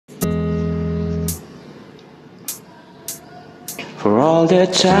For all the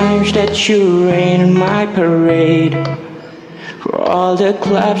times that you rain on my parade, for all the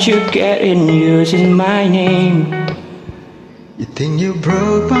clubs you get in using my name. You think you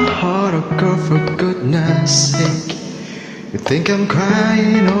broke my heart, oh girl, for goodness sake. You think I'm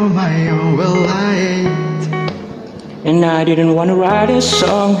crying on my own, well I ain't. And I didn't want to write a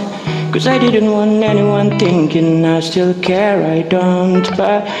song, 'cause I didn't want anyone thinking I still care. I don't,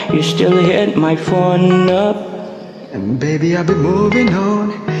 but you still hit my phone up. And baby, I've been moving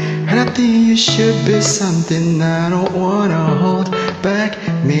on, and I think you should be something I don't wanna hold back.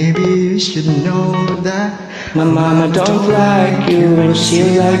 Maybe you should know that my mama don't like you and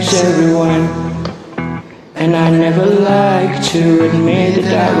she likes everyone. And I never like to admit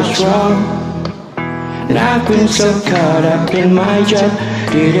that I was wrong. And I've been so caught up in my job,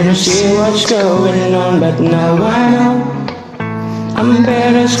 didn't see what's going on, but now I know I'm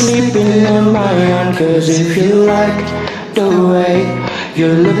better sleeping on my own. 'Cause if you like the way you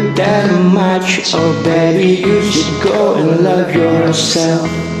look that much, oh baby, you should go and love yourself.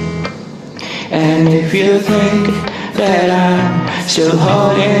 And if you think that I'm still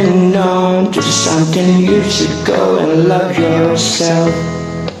holding on to something, you should go and love yourself.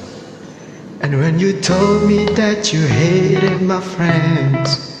 And when you told me that you hated my friends,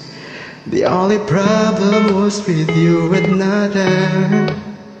 the only problem was with you and nothing.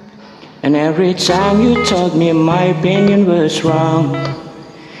 And every time you told me my opinion was wrong,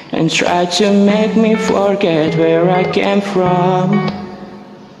 and tried to make me forget where I came from.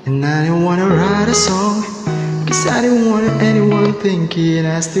 And I didn't wanna write a song, 'cause I didn't want anyone thinking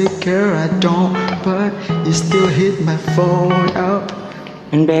I still care. I don't, but you still hit my phone up.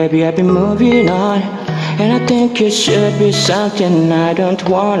 And baby, I've been moving on, and I think you should be something I don't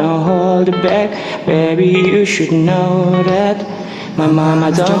wanna hold back. Baby, you should know that my mama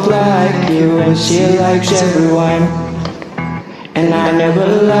don't like you and she likes everyone. And I never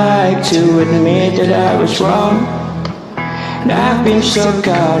like to admit that I was wrong. And I've been so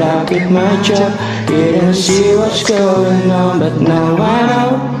caught up with my job, didn't see what's going on, but now I know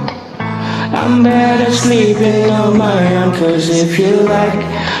I'm better sleeping on my own. 'Cause if you like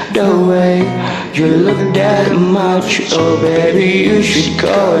the way you look that much, oh baby, you should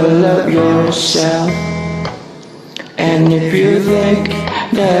go and love yourself. And if you think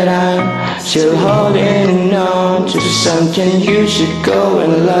that I'm still holding on to something, you should go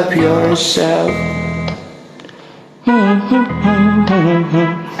and love yourself.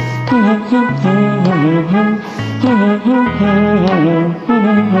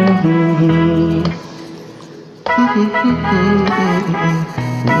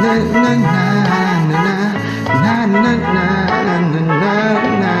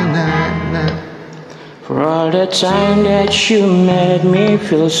 For all the time that you made me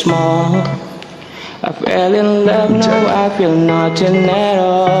feel small, I fell in love, now I feel nothing at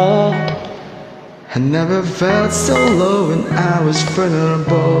all. I never felt so low when I was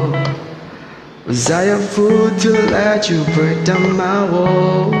vulnerable. Was I a fool to let you break down my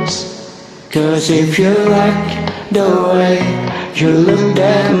walls? 'Cause if you like the way you look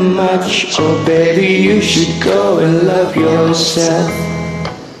that much, oh baby, you should go and love yourself.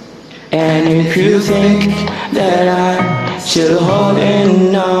 And if you think that I'm still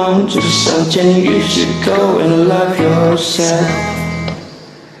holding on to something, you should go and love yourself.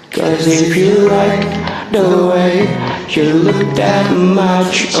 'Cause if you like the way you look that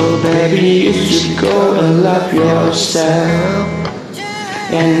much, oh baby, you should go and love yourself.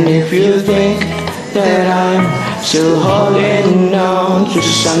 And if you think that I'm still holding on to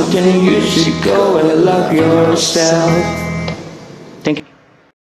something, you should go and love yourself.